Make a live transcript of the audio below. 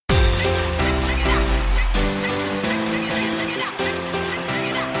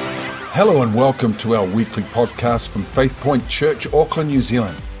Hello and welcome to our weekly podcast from Faith Point Church, Auckland, New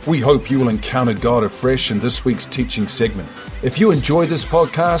Zealand. We hope you will encounter God afresh in this week's teaching segment. If you enjoy this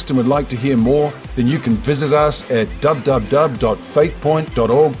podcast and would like to hear more, then you can visit us at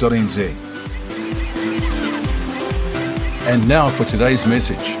www.faithpoint.org.nz. And now for today's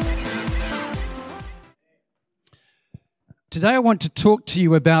message. Today I want to talk to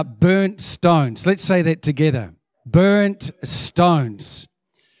you about burnt stones. Let's say that together. Burnt stones.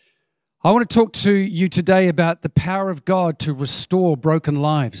 I want to talk to you today about the power of God to restore broken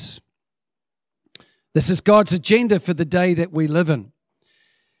lives. This is God's agenda for the day that we live in.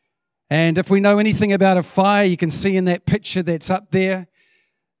 And if we know anything about a fire, you can see in that picture that's up there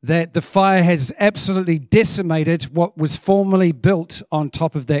that the fire has absolutely decimated what was formerly built on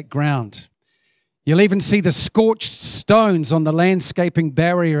top of that ground. You'll even see the scorched stones on the landscaping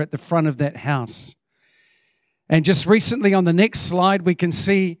barrier at the front of that house. And just recently on the next slide, we can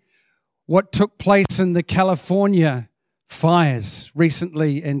see what took place in the California fires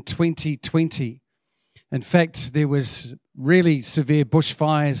recently in 2020. In fact, there was really severe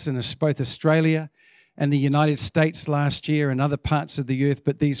bushfires in both Australia and the United States last year and other parts of the earth,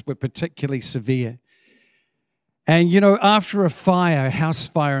 but these were particularly severe. And, after a fire, a house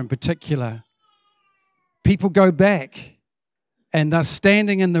fire in particular, people go back and they're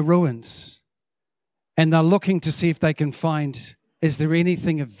standing in the ruins and they're looking to see if they can find, is there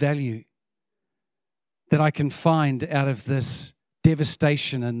anything of value that I can find out of this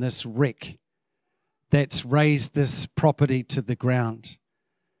devastation and this wreck that's razed this property to the ground.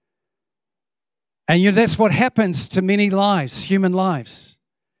 And that's what happens to many lives, human lives.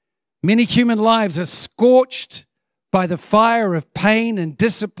 Many human lives are scorched by the fire of pain and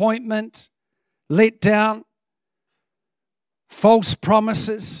disappointment, let down, false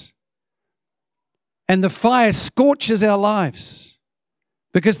promises. And the fire scorches our lives.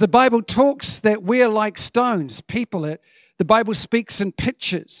 Because the Bible talks that we're like stones, people. The Bible speaks in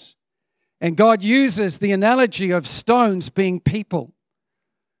pictures. And God uses the analogy of stones being people,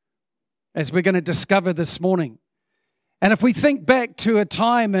 as we're going to discover this morning. And if we think back to a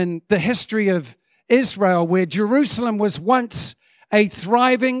time in the history of Israel where Jerusalem was once a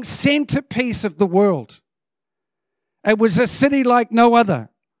thriving centerpiece of the world, it was a city like no other.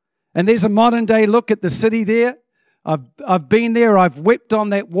 And there's a modern day look at the city there. I've been there, I've wept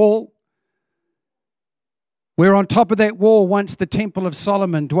on that wall, where on top of that wall once the Temple of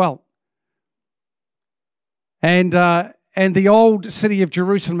Solomon dwelt. And the old city of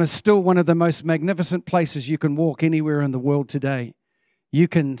Jerusalem is still one of the most magnificent places you can walk anywhere in the world today. You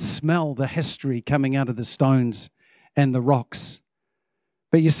can smell the history coming out of the stones and the rocks.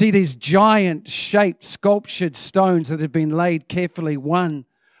 But you see these giant shaped, sculptured stones that have been laid carefully one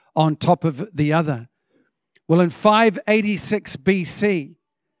on top of the other. Well, in 586 BC,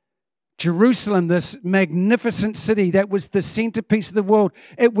 Jerusalem, this magnificent city that was the centerpiece of the world,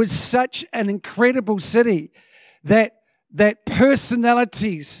 it was such an incredible city that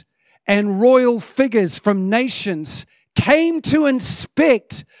personalities and royal figures from nations came to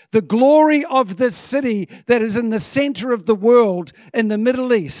inspect the glory of this city that is in the center of the world in the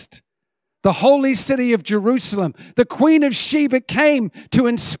Middle East. The holy city of Jerusalem. The Queen of Sheba came to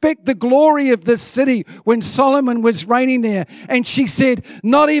inspect the glory of this city when Solomon was reigning there. And she said,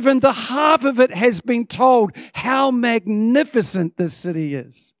 not even the half of it has been told how magnificent this city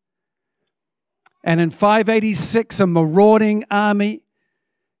is. And in 586, a marauding army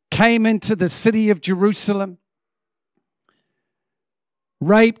came into the city of Jerusalem,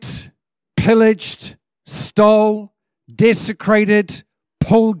 raped, pillaged, stole, desecrated,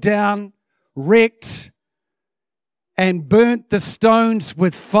 pulled down, wrecked, and burnt the stones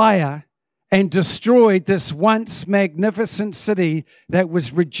with fire and destroyed this once magnificent city that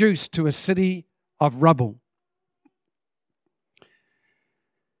was reduced to a city of rubble.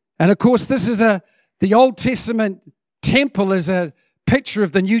 And of course, this is the Old Testament temple is a picture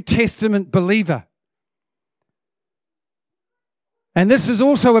of the New Testament believer. And this is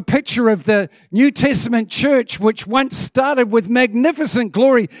also a picture of the New Testament church, which once started with magnificent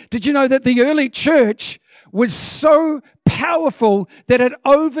glory. Did you know that the early church was so powerful that it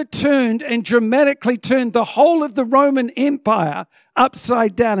overturned and dramatically turned the whole of the Roman Empire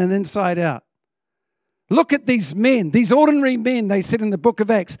upside down and inside out? Look at these men, these ordinary men, they said in the book of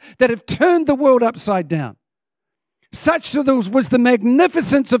Acts, that have turned the world upside down. Such was the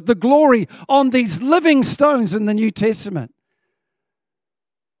magnificence of the glory on these living stones in the New Testament,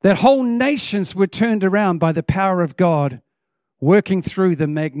 that whole nations were turned around by the power of God working through the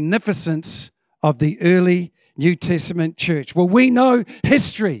magnificence of the early New Testament church. Well, we know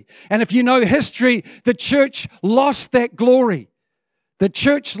history. And if you know history, the church lost that glory. The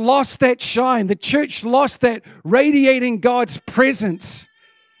church lost that shine. The church lost that radiating God's presence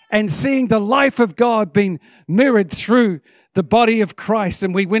and seeing the life of God being mirrored through the body of Christ.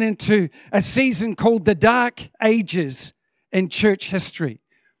 And we went into a season called the Dark Ages in church history,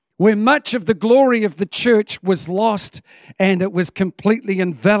 where much of the glory of the church was lost and it was completely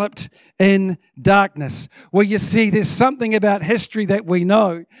enveloped in darkness. Well, you see, there's something about history that we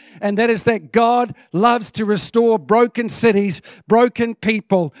know, and that is that God loves to restore broken cities, broken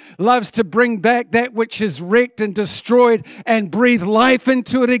people, loves to bring back that which is wrecked and destroyed and breathe life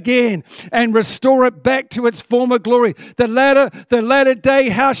into it again and restore it back to its former glory. The latter day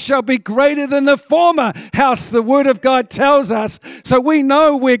house shall be greater than the former house, the Word of God tells us. So we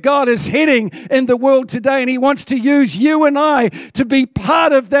know where God is heading in the world today, and He wants to use you and I to be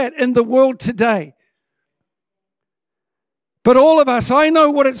part of that in the world today. But all of us, I know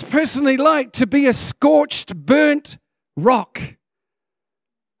what it's personally like to be a scorched, burnt rock,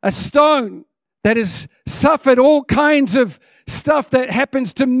 a stone that has suffered all kinds of stuff that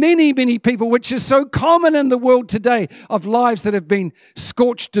happens to many, many people, which is so common in the world today, of lives that have been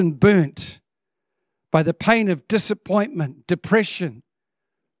scorched and burnt by the pain of disappointment, depression,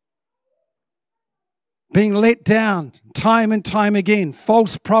 being let down time and time again,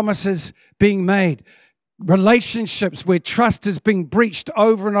 false promises being made, relationships where trust is being breached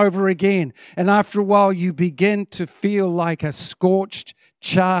over and over again. And after a while, you begin to feel like a scorched,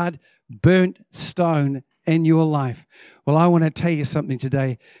 charred, burnt stone in your life. Well, I want to tell you something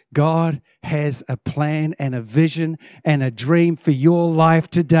today. God has a plan and a vision and a dream for your life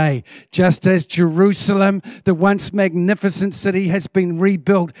today. Just as Jerusalem, the once magnificent city, has been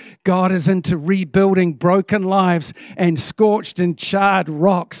rebuilt, God is into rebuilding broken lives and scorched and charred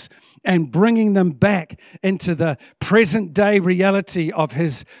rocks and bringing them back into the present day reality of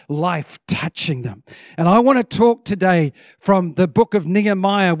His life touching them. And I want to talk today from the book of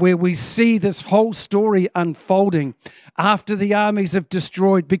Nehemiah, where we see this whole story unfolding after the armies have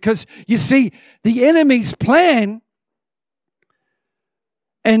destroyed. Because you see, the enemy's plan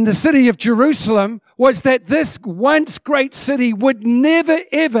in the city of Jerusalem was that this once great city would never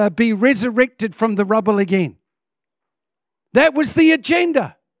ever be resurrected from the rubble again. That was the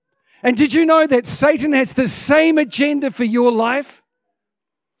agenda. And did you know that Satan has the same agenda for your life?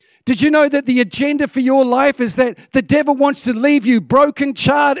 Did you know that the agenda for your life is that the devil wants to leave you broken,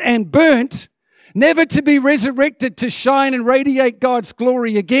 charred, and burnt, never to be resurrected to shine and radiate God's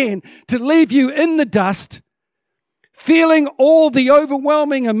glory again, to leave you in the dust, feeling all the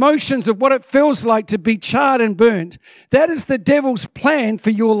overwhelming emotions of what it feels like to be charred and burnt? That is the devil's plan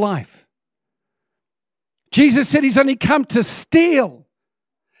for your life. Jesus said He's only come to steal,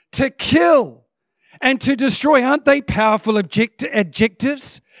 to kill, and to destroy. Aren't they powerful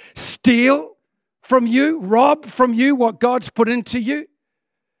adjectives? Steal from you, rob from you what God's put into you,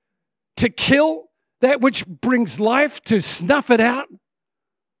 to kill that which brings life, to snuff it out,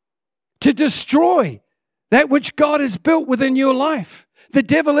 to destroy that which God has built within your life. The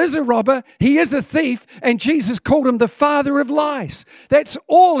devil is a robber, he is a thief, and Jesus called him the father of lies. That's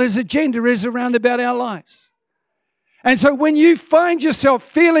all his agenda is around about our lives. And so when you find yourself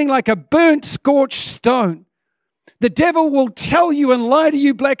feeling like a burnt, scorched stone, the devil will tell you and lie to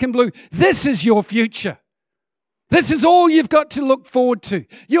you black and blue, this is your future. This is all you've got to look forward to.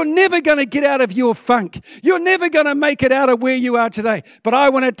 You're never going to get out of your funk. You're never going to make it out of where you are today. But I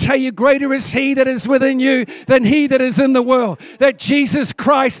want to tell you, greater is He that is within you than he that is in the world. That Jesus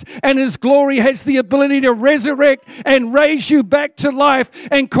Christ and His glory has the ability to resurrect and raise you back to life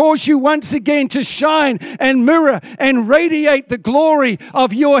and cause you once again to shine and mirror and radiate the glory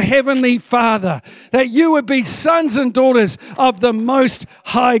of your Heavenly Father. That you would be sons and daughters of the Most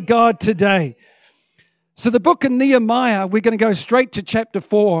High God today. So the book of Nehemiah, we're going to go straight to chapter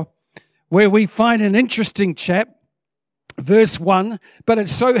 4, where we find an interesting chap, verse 1. But it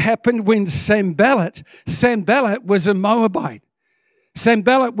so happened when Sanballat was a Moabite.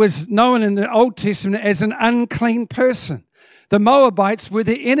 Sanballat was known in the Old Testament as an unclean person. The Moabites were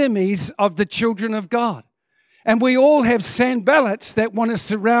the enemies of the children of God. And we all have Sanballats that want to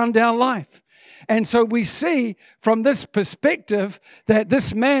surround our life. And so we see from this perspective that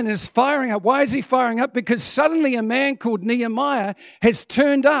this man is firing up. Why is he firing up? Because suddenly a man called Nehemiah has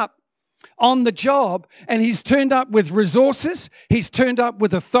turned up on the job, and he's turned up with resources, he's turned up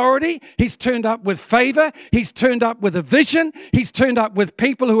with authority, he's turned up with favor, he's turned up with a vision, he's turned up with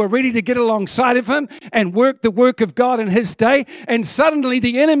people who are ready to get alongside of him and work the work of God in his day, and suddenly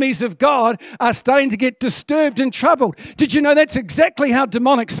the enemies of God are starting to get disturbed and troubled. Did you know that's exactly how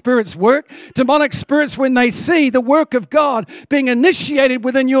demonic spirits work? Demonic spirits, when they see the work of God being initiated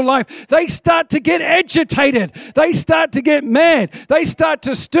within your life, they start to get agitated, they start to get mad, they start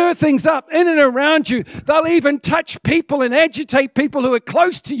to stir things up in and around you. They'll even touch people and agitate people who are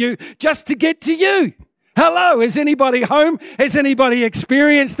close to you just to get to you. Hello, is anybody home? Has anybody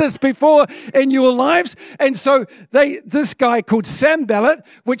experienced this before in your lives? And so this guy called Sanballat,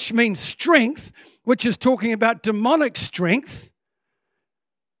 which means strength, which is talking about demonic strength,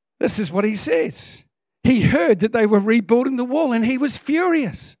 this is what he says. He heard that they were rebuilding the wall and he was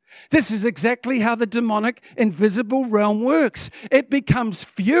furious. This is exactly how the demonic invisible realm works. It becomes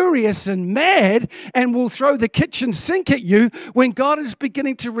furious and mad and will throw the kitchen sink at you when God is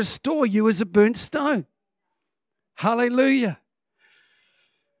beginning to restore you as a burnt stone. Hallelujah.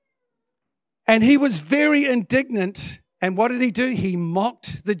 And he was very indignant. And what did he do? He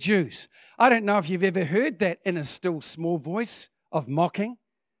mocked the Jews. I don't know if you've ever heard that in a still small voice of mocking.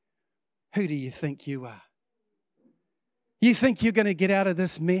 Who do you think you are? You think you're going to get out of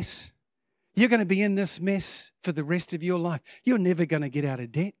this mess? You're going to be in this mess for the rest of your life. You're never going to get out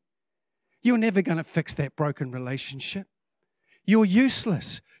of debt. You're never going to fix that broken relationship. You're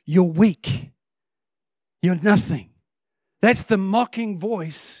useless. You're weak. You're nothing. That's the mocking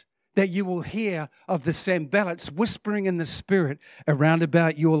voice that you will hear of the Sanballats whispering in the spirit around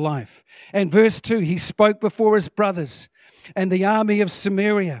about your life. And verse 2, he spoke before his brothers and the army of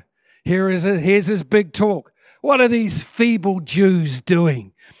Samaria. Here's his big talk. What are these feeble Jews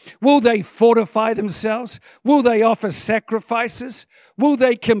doing? Will they fortify themselves? Will they offer sacrifices? Will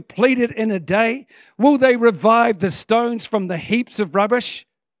they complete it in a day? Will they revive the stones from the heaps of rubbish?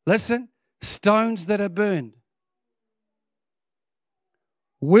 Listen, stones that are burned.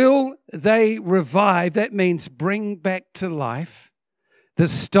 Will they revive, that means bring back to life, the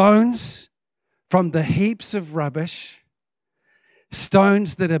stones from the heaps of rubbish,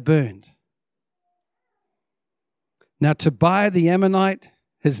 stones that are burned. Now, Tobiah the Ammonite,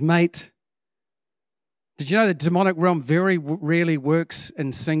 his mate, did you know the demonic realm very rarely works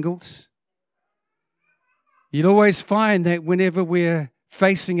in singles? You'll always find that whenever we're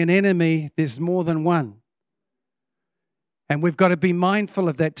facing an enemy, there's more than one. And we've got to be mindful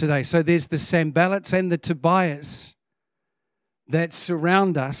of that today. So there's the Sanballats and the Tobiahs that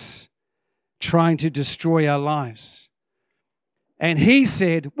surround us trying to destroy our lives. And he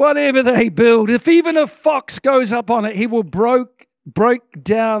said, whatever they build, if even a fox goes up on it, he will break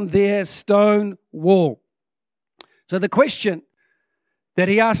down their stone wall. So the question that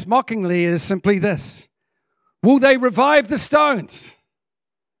he asked mockingly is simply this: will they revive the stones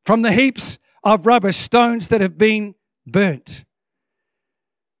from the heaps of rubbish, stones that have been burnt?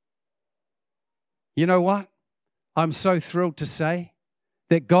 You know what? I'm so thrilled to say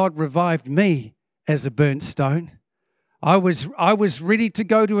that God revived me as a burnt stone. I was ready to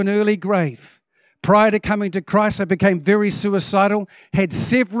go to an early grave. Prior to coming to Christ, I became very suicidal, had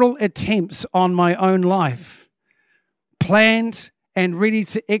several attempts on my own life, planned and ready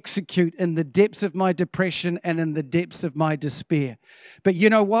to execute in the depths of my depression and in the depths of my despair. But you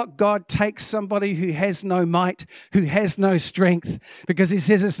know what? God takes somebody who has no might, who has no strength, because he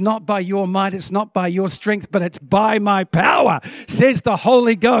says it's not by your might, it's not by your strength, but it's by my power, says the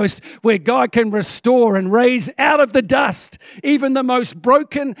Holy Ghost, where God can restore and raise out of the dust even the most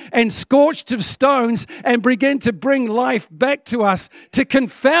broken and scorched of stones and begin to bring life back to us, to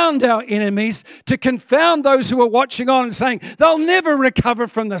confound our enemies, to confound those who are watching on and saying, they'll never recover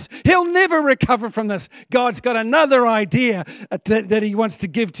from this. He'll never recover from this. God's got another idea that he wants to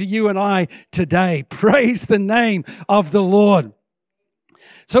give to you and I today. Praise the name of the Lord.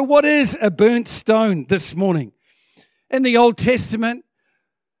 So what is a burnt stone this morning? In the Old Testament,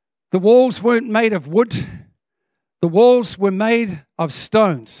 the walls weren't made of wood. The walls were made of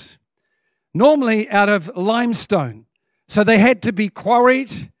stones, normally out of limestone. So they had to be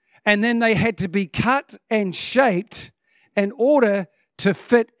quarried and then they had to be cut and shaped in order to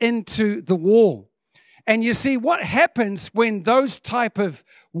fit into the wall. And you see, what happens when those type of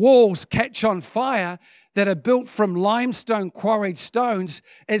walls catch on fire that are built from limestone quarried stones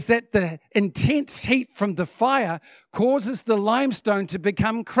is that the intense heat from the fire causes the limestone to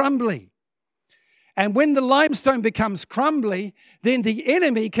become crumbly. And when the limestone becomes crumbly, then the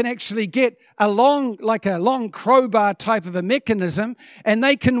enemy can actually get like a long crowbar type of a mechanism, and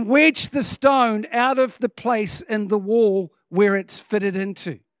they can wedge the stone out of the place in the wall where it's fitted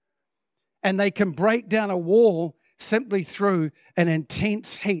into. And they can break down a wall simply through an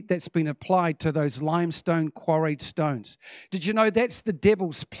intense heat that's been applied to those limestone quarried stones. Did you know that's the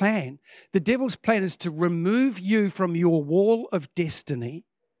devil's plan? The devil's plan is to remove you from your wall of destiny,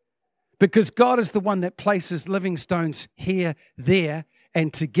 because God is the one that places living stones here, there,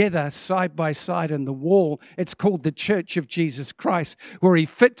 and together, side by side in the wall. It's called the Church of Jesus Christ, where He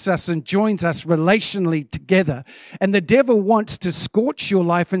fits us and joins us relationally together. And the devil wants to scorch your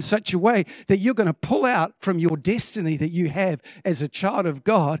life in such a way that you're going to pull out from your destiny that you have as a child of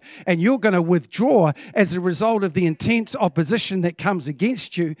God, and you're going to withdraw as a result of the intense opposition that comes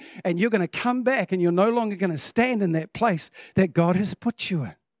against you, and you're going to come back and you're no longer going to stand in that place that God has put you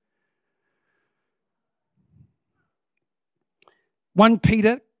in. 1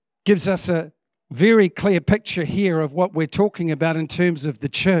 Peter gives us a very clear picture here of what we're talking about in terms of the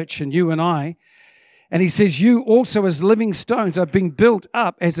church and you and I. And he says, you also as living stones are being built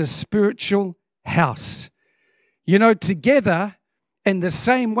up as a spiritual house. You know, together in the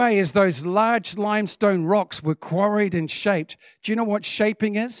same way as those large limestone rocks were quarried and shaped. Do you know what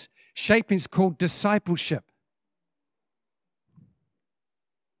shaping is? Shaping is called discipleship.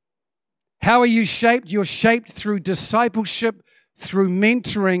 How are you shaped? You're shaped through discipleship, through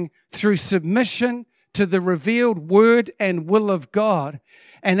mentoring, through submission to the revealed word and will of God.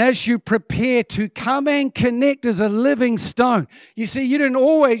 And as you prepare to come and connect as a living stone, you see, you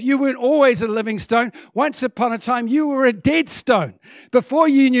weren't always a living stone. Once upon a time, you were a dead stone. Before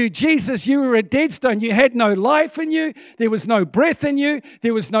you knew Jesus, you were a dead stone. You had no life in you. There was no breath in you.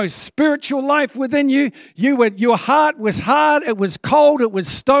 There was no spiritual life within you. Your heart was hard. It was cold. It was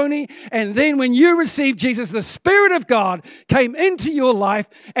stony. And then when you received Jesus, the Spirit of God came into your life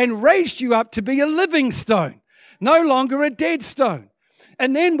and raised you up to be a living stone, no longer a dead stone.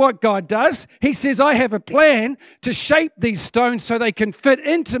 And then what God does, He says, I have a plan to shape these stones so they can fit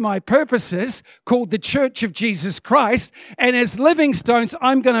into my purposes, called the Church of Jesus Christ. And as living stones,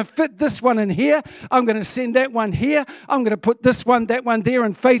 I'm going to fit this one in here. I'm going to send that one here. I'm going to put this one, that one there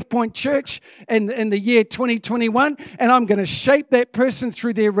in Faith Point Church in the year 2021. And I'm going to shape that person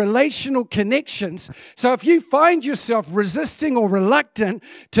through their relational connections. So if you find yourself resisting or reluctant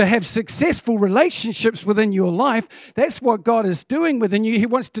to have successful relationships within your life, that's what God is doing within you. He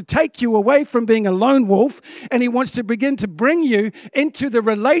wants to take you away from being a lone wolf, and He wants to begin to bring you into the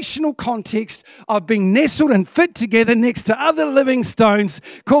relational context of being nestled and fit together next to other living stones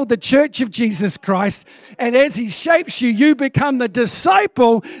called the Church of Jesus Christ. And as He shapes you, you become the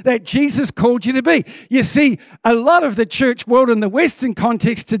disciple that Jesus called you to be. You see, a lot of the church world in the Western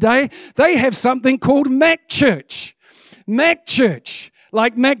context today, they have something called Mac Church. Mac Church.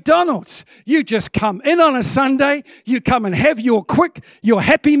 Like McDonald's, you just come in on a Sunday, you come and have your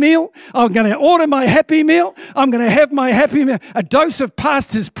Happy Meal. I'm going to order my Happy Meal. I'm going to have my Happy Meal, a dose of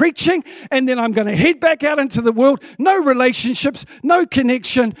pastor's preaching, and then I'm going to head back out into the world. No relationships, no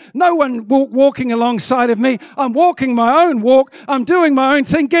connection, no one walking alongside of me. I'm walking my own walk. I'm doing my own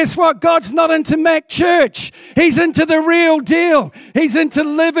thing. Guess what? God's not into Mac Church. He's into the real deal. He's into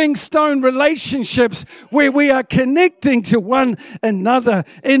living stone relationships where we are connecting to one another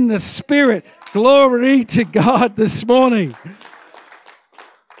in the Spirit. Glory to God this morning.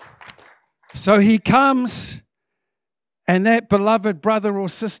 So He comes, and that beloved brother or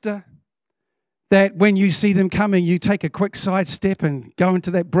sister, that when you see them coming, you take a quick side step and go into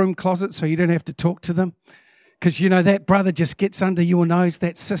that broom closet so you don't have to talk to them. Because, you know, that brother just gets under your nose,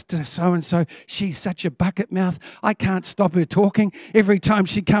 that sister so-and-so, she's such a bucket mouth. I can't stop her talking. Every time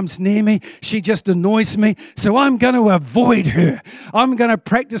she comes near me, she just annoys me. So I'm going to avoid her. I'm going to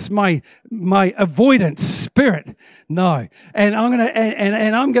practice my avoidance spirit. No. And I'm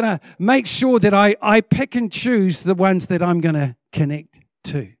going to make sure that I pick and choose the ones that I'm going to connect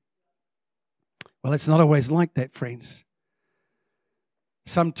to. Well, it's not always like that, friends.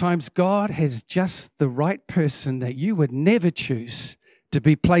 Sometimes God has just the right person that you would never choose to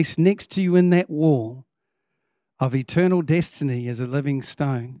be placed next to you in that wall of eternal destiny as a living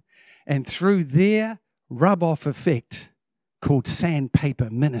stone. And through their rub-off effect, called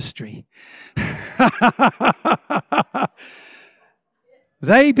sandpaper ministry,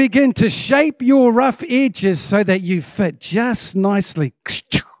 they begin to shape your rough edges so that you fit just nicely.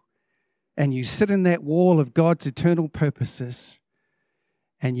 And you sit in that wall of God's eternal purposes.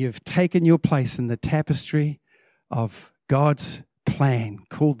 And you've taken your place in the tapestry of God's plan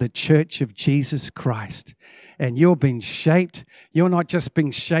called the Church of Jesus Christ. And you're being shaped. You're not just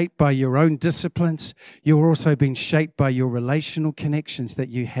being shaped by your own disciplines. You're also being shaped by your relational connections that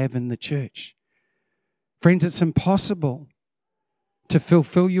you have in the church. Friends, it's impossible to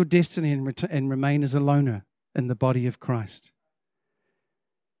fulfill your destiny and remain as a loner in the body of Christ.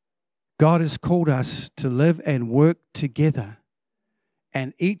 God has called us to live and work together,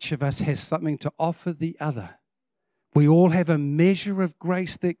 and each of us has something to offer the other. We all have a measure of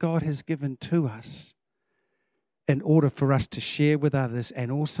grace that God has given to us in order for us to share with others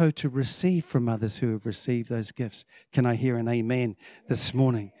and also to receive from others who have received those gifts. Can I hear an amen this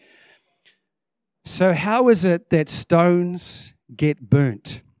morning? So how is it that stones get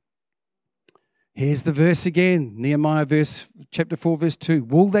burnt? Here's the verse again, Nehemiah chapter 4, verse 2.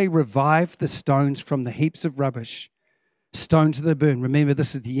 Will they revive the stones from the heaps of rubbish? Stones that are burned. Remember,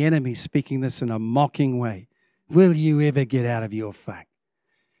 this is the enemy speaking this in a mocking way. Will you ever get out of your fuck?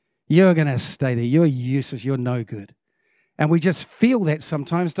 You're going to stay there. You're useless. You're no good. And we just feel that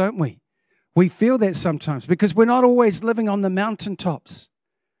sometimes, don't we? We feel that sometimes because we're not always living on the mountaintops.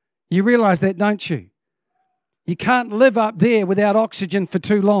 You realize that, don't you? You can't live up there without oxygen for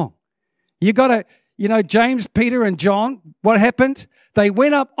too long. You got to, James, Peter, and John, what happened? They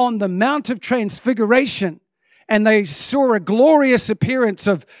went up on the Mount of Transfiguration and they saw a glorious appearance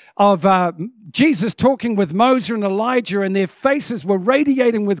of Jesus talking with Moses and Elijah, and their faces were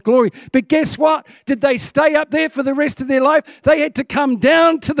radiating with glory. But guess what? Did they stay up there for the rest of their life? They had to come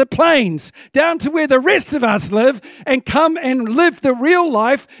down to the plains, down to where the rest of us live, and come and live the real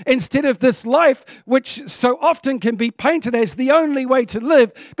life instead of this life, which so often can be painted as the only way to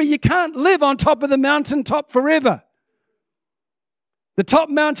live. But you can't live on top of the mountaintop forever. The top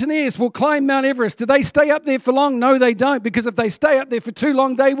mountaineers will climb Mount Everest. Do they stay up there for long? No, they don't, because if they stay up there for too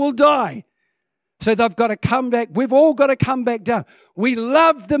long, they will die. So they've got to come back. We've all got to come back down. We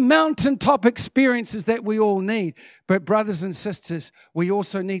love the mountaintop experiences that we all need. But brothers and sisters, we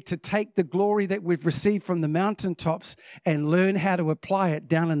also need to take the glory that we've received from the mountaintops and learn how to apply it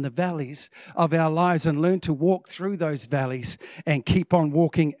down in the valleys of our lives and learn to walk through those valleys and keep on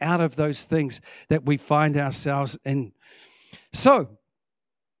walking out of those things that we find ourselves in. So,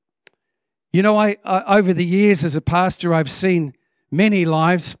 I over the years as a pastor, I've seen many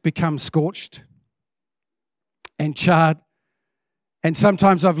lives become scorched and charred. And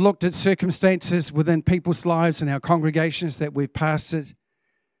sometimes I've looked at circumstances within people's lives and our congregations that we've pastored.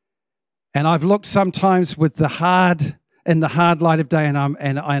 And I've looked sometimes with the hard light of day,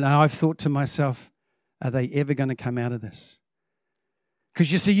 and I've thought to myself, are they ever going to come out of this? Because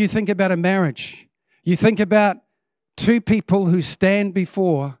you see, you think about a marriage. You think about two people who stand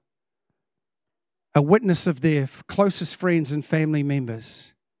before a witness of their closest friends and family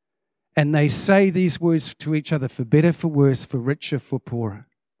members, and they say these words to each other, for better, for worse, for richer, for poorer.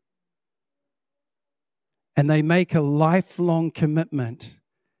 And they make a lifelong commitment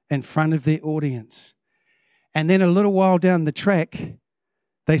in front of their audience. And then a little while down the track,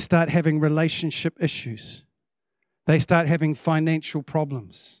 they start having relationship issues. They start having financial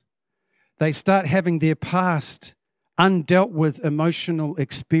problems. They start having their past undealt with emotional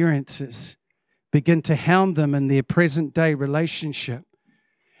experiences begin to hound them in their present day relationship.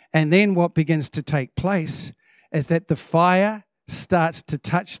 And then what begins to take place is that the fire starts to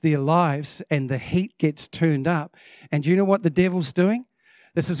touch their lives and the heat gets turned up. And do you know what the devil's doing?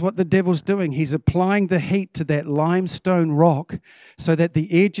 This is what the devil's doing. He's applying the heat to that limestone rock so that the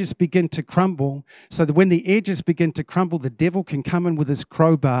edges begin to crumble. So that when the edges begin to crumble, the devil can come in with his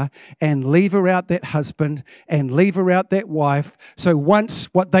crowbar and lever out that husband and lever out that wife. So once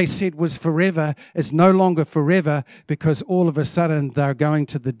what they said was forever is no longer forever, because all of a sudden they're going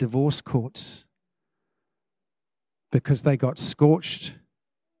to the divorce courts because they got scorched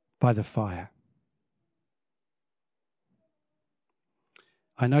by the fire.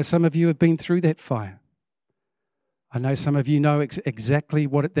 I know some of you have been through that fire. I know some of you know exactly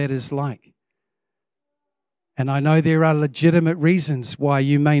what that is like. And I know there are legitimate reasons why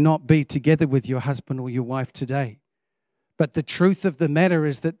you may not be together with your husband or your wife today. But the truth of the matter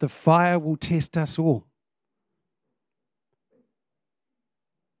is that the fire will test us all.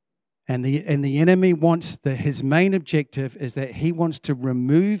 And the enemy wants, his main objective is that he wants to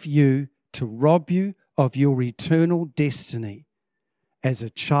remove you, to rob you of your eternal destiny as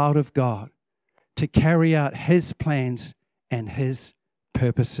a child of God, to carry out his plans and his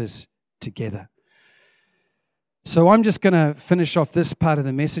purposes together. So I'm just going to finish off this part of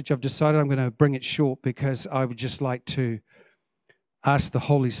the message. I've decided I'm going to bring it short because I would just like to ask the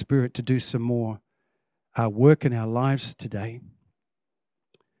Holy Spirit to do some more work in our lives today.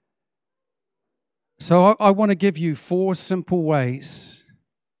 So I want to give you 4 simple ways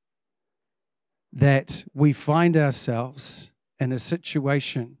that we find ourselves in a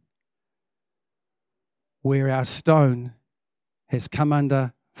situation where our stone has come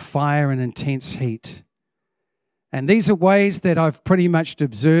under fire and intense heat. And these are ways that I've pretty much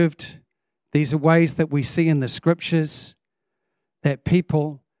observed. These are ways that we see in the scriptures that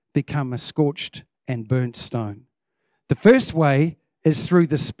people become a scorched and burnt stone. The first way is through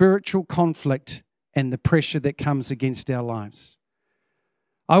the spiritual conflict and the pressure that comes against our lives.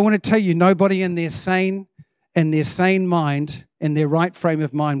 I want to tell you, nobody in their sane mind, in their right frame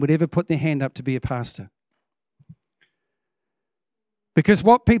of mind, would ever put their hand up to be a pastor. Because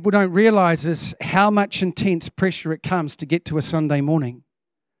what people don't realize is how much intense pressure it comes to get to a Sunday morning,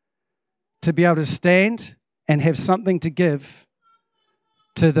 to be able to stand and have something to give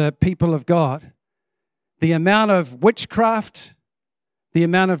to the people of God. The amount of witchcraft, the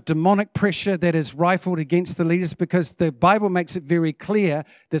amount of demonic pressure that is rifled against the leaders, because the Bible makes it very clear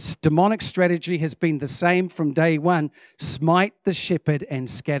this demonic strategy has been the same from day one: smite the shepherd and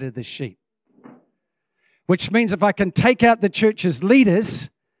scatter the sheep. Which means if I can take out the church's leaders,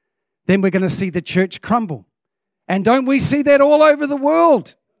 then we're going to see the church crumble. And don't we see that all over the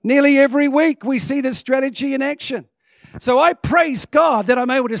world? Nearly every week we see this strategy in action. So I praise God that I'm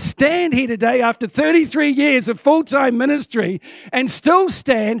able to stand here today after 33 years of full-time ministry and still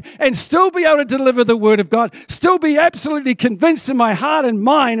stand and still be able to deliver the Word of God, still be absolutely convinced in my heart and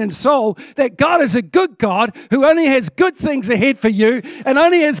mind and soul that God is a good God who only has good things ahead for you and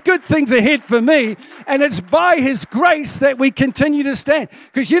only has good things ahead for me. And it's by His grace that we continue to stand.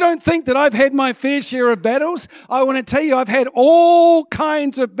 Because you don't think that I've had my fair share of battles. I want to tell you, I've had all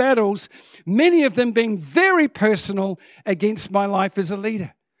kinds of battles, many of them being very personal against my life as a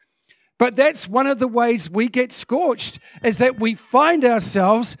leader. But that's one of the ways we get scorched, is that we find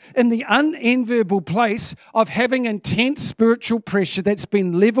ourselves in the unenviable place of having intense spiritual pressure that's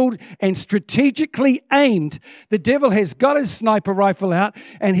been leveled and strategically aimed. The devil has got his sniper rifle out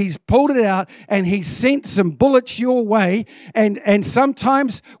and he's pulled it out and he's sent some bullets your way. And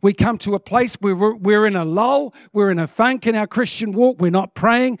sometimes we come to a place where we're in a lull, we're in a funk in our Christian walk, we're not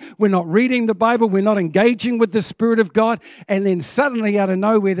praying, we're not reading the Bible, we're not engaging with the Spirit of God. And then suddenly out of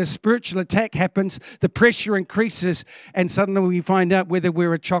nowhere, the spiritual attack happens, the pressure increases, and suddenly we find out whether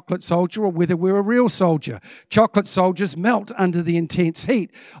we're a chocolate soldier or whether we're a real soldier. Chocolate soldiers melt under the intense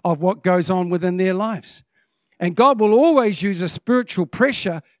heat of what goes on within their lives. And God will always use a spiritual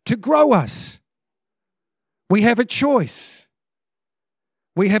pressure to grow us. We have a choice.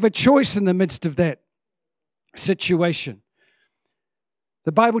 We have a choice in the midst of that situation.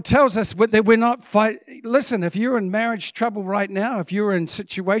 The Bible tells us that we're not fighting. Listen, if you're in marriage trouble right now, if you're in a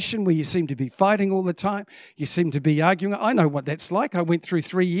situation where you seem to be fighting all the time, you seem to be arguing, I know what that's like. I went through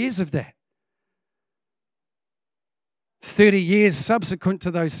 3 years of that. 30 years subsequent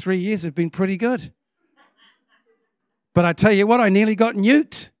to those 3 years have been pretty good. But I tell you what, I nearly got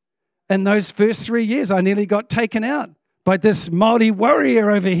nuked in those first 3 years. I nearly got taken out by this Māori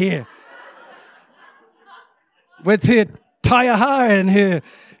warrior over here with her taiaha and her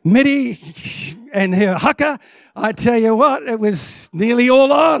miri and her haka. I tell you what, it was nearly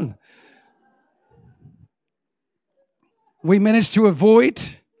all on. We managed to avoid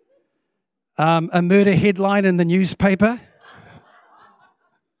a murder headline in the newspaper.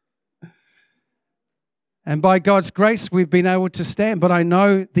 And by God's grace, we've been able to stand. But I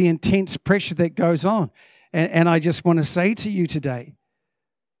know the intense pressure that goes on. And I just want to say to you today,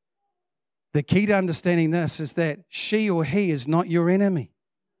 the key to understanding this is that she or he is not your enemy.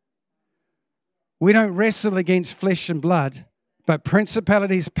 We don't wrestle against flesh and blood, but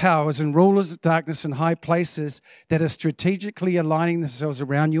principalities, powers, and rulers of darkness in high places that are strategically aligning themselves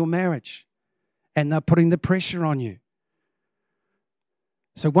around your marriage. And they're putting the pressure on you.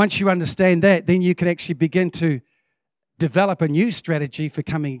 So once you understand that, then you can actually begin to develop a new strategy for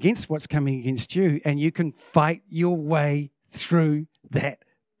coming against what's coming against you, and you can fight your way through that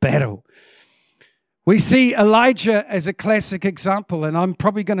battle. We see Elijah as a classic example, and I'm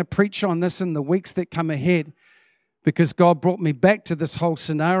probably going to preach on this in the weeks that come ahead because God brought me back to this whole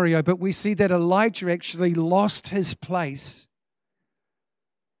scenario. But we see that Elijah actually lost his place.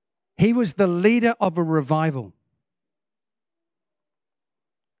 He was the leader of a revival.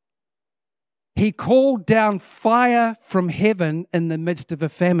 He called down fire from heaven in the midst of a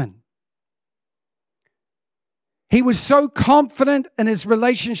famine. He was so confident in his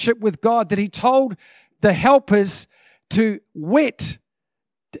relationship with God that he told the helpers to wet.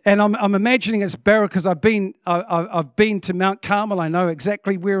 And I'm imagining it's barrel because I've been to Mount Carmel. I know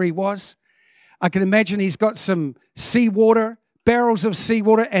exactly where he was. I can imagine he's got some seawater, barrels of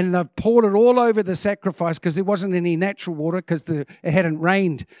seawater, and they've poured it all over the sacrifice because there wasn't any natural water because it hadn't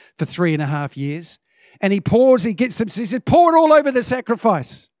rained for 3.5 years. And he gets them, he said, pour it all over the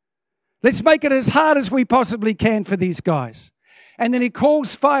sacrifice. Let's make it as hard as we possibly can for these guys. And then he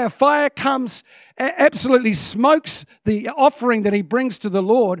calls fire. Fire comes, absolutely smokes the offering that he brings to the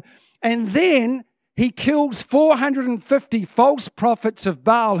Lord. And then He kills 450 false prophets of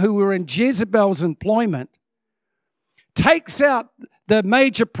Baal who were in Jezebel's employment, takes out the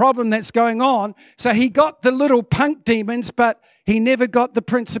major problem that's going on. So he got the little punk demons, but he never got the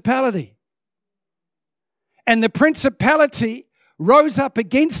principality. And the principality rose up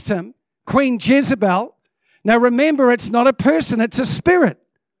against him, Queen Jezebel. Now remember, it's not a person, it's a spirit.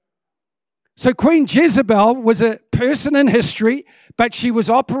 So Queen Jezebel was a person in history, but she was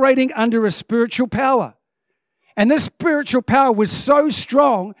operating under a spiritual power. And this spiritual power was so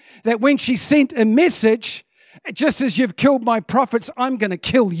strong that when she sent a message, just as you've killed my prophets, I'm going to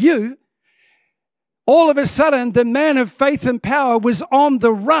kill you. All of a sudden, the man of faith and power was on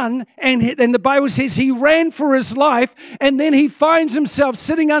the run, and the Bible says he ran for his life, and then he finds himself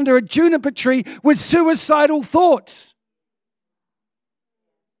sitting under a juniper tree with suicidal thoughts.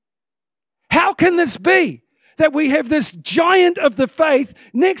 How can this be that we have this giant of the faith,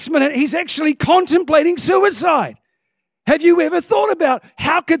 next minute he's actually contemplating suicide? Have you ever thought about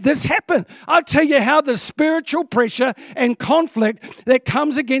how could this happen? I'll tell you how the spiritual pressure and conflict that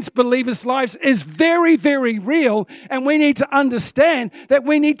comes against believers' lives is very, very real, and we need to understand that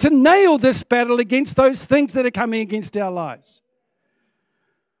we need to nail this battle against those things that are coming against our lives.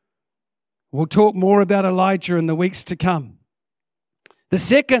 We'll talk more about Elijah in the weeks to come. The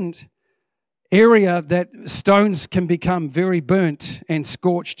second area that stones can become very burnt and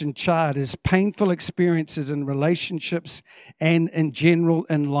scorched and charred is painful experiences in relationships and in general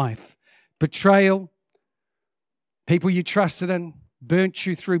in life. Betrayal, people you trusted in, burnt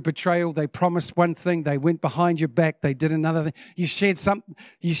you through betrayal. They promised one thing, they went behind your back, they did another thing. You shared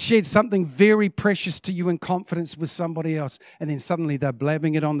something very precious to you in confidence with somebody else, and then suddenly they're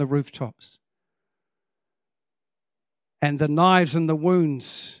blabbing it on the rooftops. And the knives and the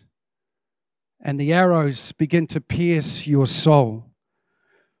wounds and the arrows begin to pierce your soul.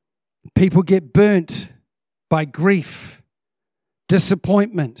 People get burnt by grief,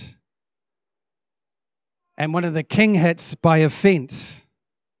 disappointment, and one of the king hits by offense.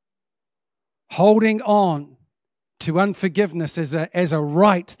 Holding on to unforgiveness as a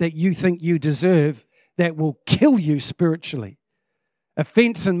right that you think you deserve that will kill you spiritually.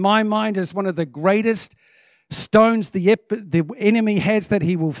 Offense, in my mind, is one of the greatest stones the enemy has that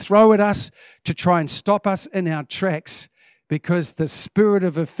he will throw at us to try and stop us in our tracks, because the spirit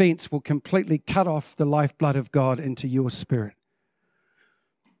of offense will completely cut off the lifeblood of God into your spirit.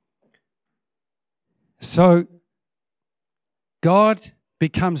 So God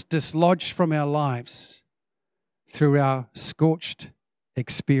becomes dislodged from our lives through our scorched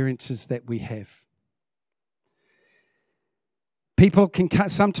experiences that we have. People can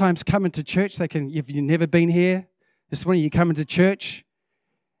sometimes come into church. If you've never been here, this morning you come into church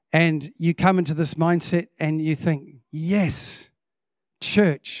and you come into this mindset and you think, yes,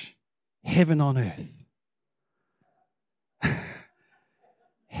 church, heaven on earth.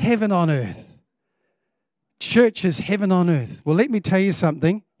 Heaven on earth. Church is heaven on earth. Well, let me tell you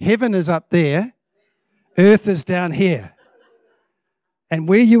something. Heaven is up there. Earth is down here. And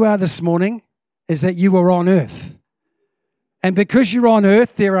where you are this morning is that you are on earth. And because you're on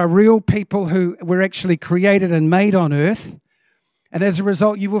earth, there are real people who were actually created and made on earth. And as a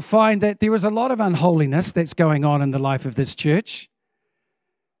result, you will find that there is a lot of unholiness that's going on in the life of this church.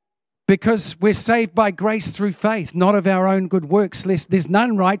 Because we're saved by grace through faith, not of our own good works. Lest there's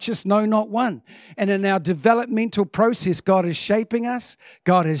none righteous, no, not one. And in our developmental process, God is shaping us.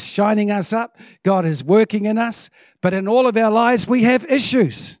 God is shining us up. God is working in us. But in all of our lives, we have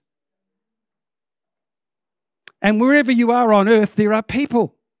issues. And wherever you are on earth, there are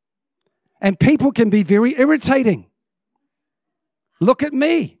people. And people can be very irritating. Look at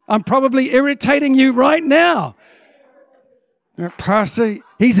me. I'm probably irritating you right now. Pastor,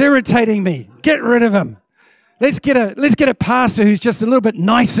 he's irritating me. Get rid of him. Let's get a pastor who's just a little bit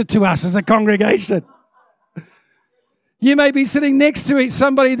nicer to us as a congregation. You may be sitting next to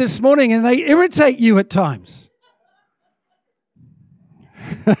somebody this morning and they irritate you at times.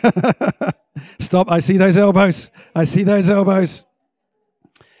 Stop. I see those elbows. I see those elbows.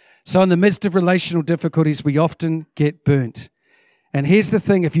 So in the midst of relational difficulties, we often get burnt. And here's the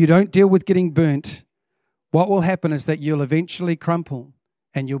thing. If you don't deal with getting burnt, what will happen is that you'll eventually crumple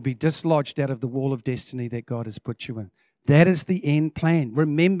and you'll be dislodged out of the wall of destiny that God has put you in. That is the end plan.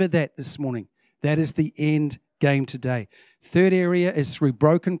 Remember that this morning. That is the end game today. Third area is through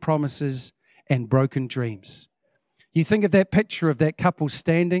broken promises and broken dreams. You think of that picture of that couple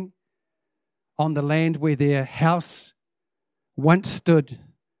standing on the land where their house once stood,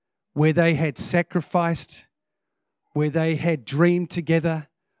 where they had sacrificed, where they had dreamed together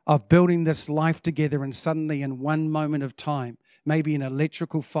of building this life together, and suddenly in one moment of time, maybe an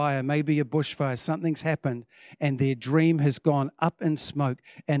electrical fire, maybe a bushfire, something's happened, and their dream has gone up in smoke,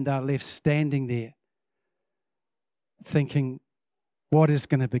 and they're left standing there thinking, what is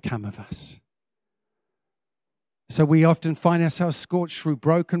going to become of us? So we often find ourselves scorched through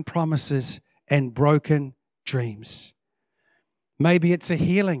broken promises and broken dreams. Maybe it's a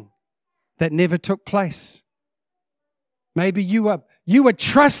healing that never took place. Maybe you were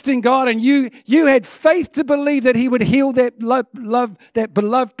trusting God, and you had faith to believe that He would heal that that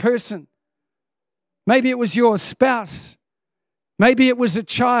beloved person. Maybe it was your spouse. Maybe it was a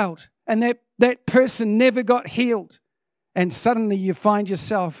child, and that person never got healed. And suddenly you find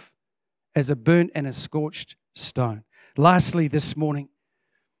yourself as a burnt and a scorched stone. Lastly, this morning,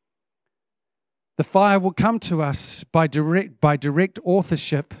 the fire will come to us by direct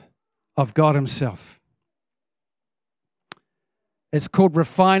authorship of God Himself. It's called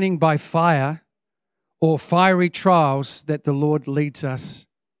refining by fire, or fiery trials that the Lord leads us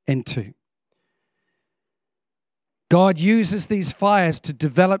into. God uses these fires to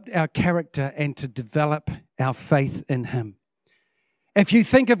develop our character and to develop our faith in Him. If you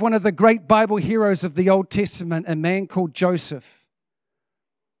think of one of the great Bible heroes of the Old Testament, a man called Joseph,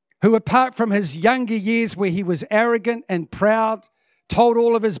 who apart from his younger years where he was arrogant and proud, told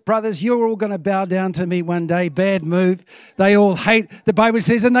all of his brothers, you're all going to bow down to me one day. Bad move. They all the Bible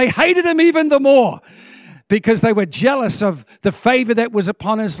says, and they hated him even the more because they were jealous of the favor that was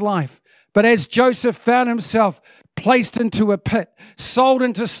upon his life. But as Joseph found himself placed into a pit, sold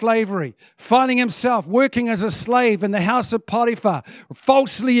into slavery, finding himself working as a slave in the house of Potiphar,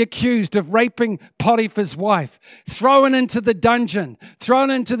 falsely accused of raping Potiphar's wife, thrown into the dungeon,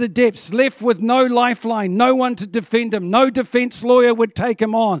 thrown into the depths, left with no lifeline, no one to defend him, no defense lawyer would take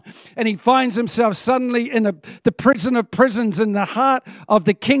him on. And he finds himself suddenly in the prison of prisons in the heart of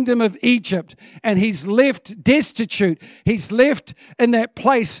the kingdom of Egypt. And he's left destitute. He's left in that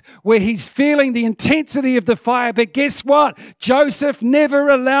place where he's feeling the intensity of the fire. But guess what? Joseph never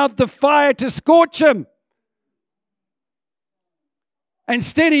allowed the fire to scorch him.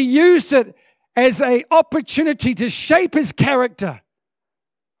 Instead, he used it as an opportunity to shape his character,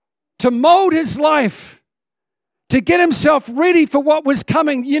 to mold his life, to get himself ready for what was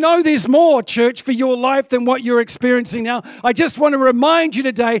coming. You know, there's more, church, for your life than what you're experiencing now. I just want to remind you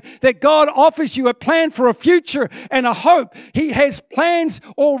today that God offers you a plan for a future and a hope. He has plans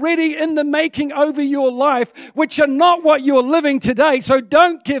already in the making over your life, which are not what you're living today. So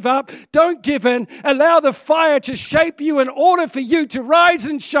don't give up. Don't give in. Allow the fire to shape you in order for you to rise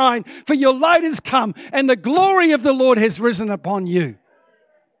and shine, for your light has come and the glory of the Lord has risen upon you.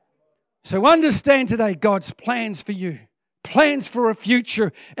 So understand today God's plans for you, plans for a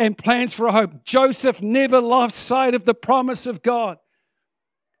future and plans for a hope. Joseph never lost sight of the promise of God.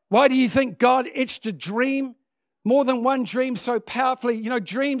 Why do you think God etched a dream, more than one dream, so powerfully? You know,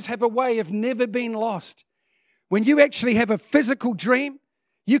 dreams have a way of never being lost. When you actually have a physical dream,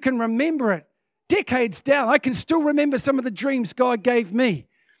 you can remember it decades down. I can still remember some of the dreams God gave me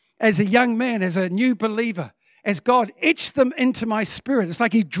as a young man, as a new believer. As God etched them into my spirit. It's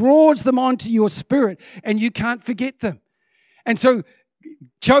like He draws them onto your spirit and you can't forget them. And so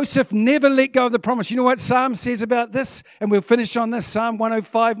Joseph never let go of the promise. You know what Psalm says about this? And we'll finish on this. Psalm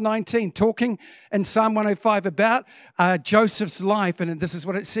 105:19, talking in Psalm 105 about Joseph's life. And this is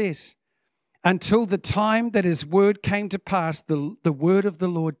what it says. Until the time that his word came to pass, the word of the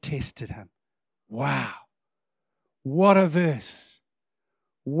Lord tested him. Wow. What a verse.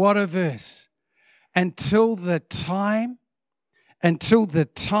 What a verse. Until the time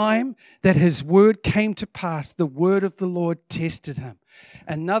that his word came to pass, the word of the Lord tested him.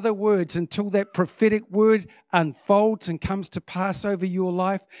 In other words, until that prophetic word unfolds and comes to pass over your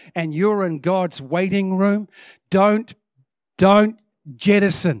life and you're in God's waiting room, don't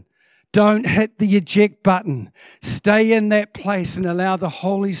jettison. Don't hit the eject button. Stay in that place and allow the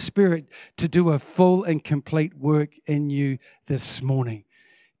Holy Spirit to do a full and complete work in you this morning.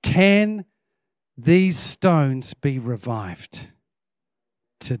 Can these stones be revived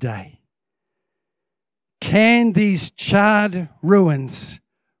today? Can these charred ruins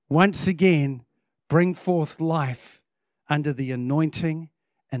once again bring forth life under the anointing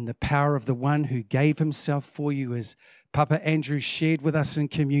and the power of the one who gave himself for you, as Papa Andrew shared with us in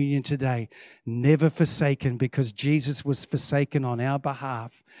communion today? Never forsaken, because Jesus was forsaken on our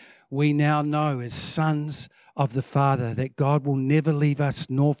behalf. We now know as sons of the Father that God will never leave us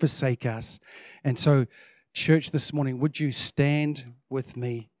nor forsake us. And so, church, this morning, would you stand with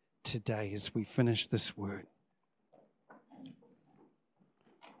me today as we finish this word?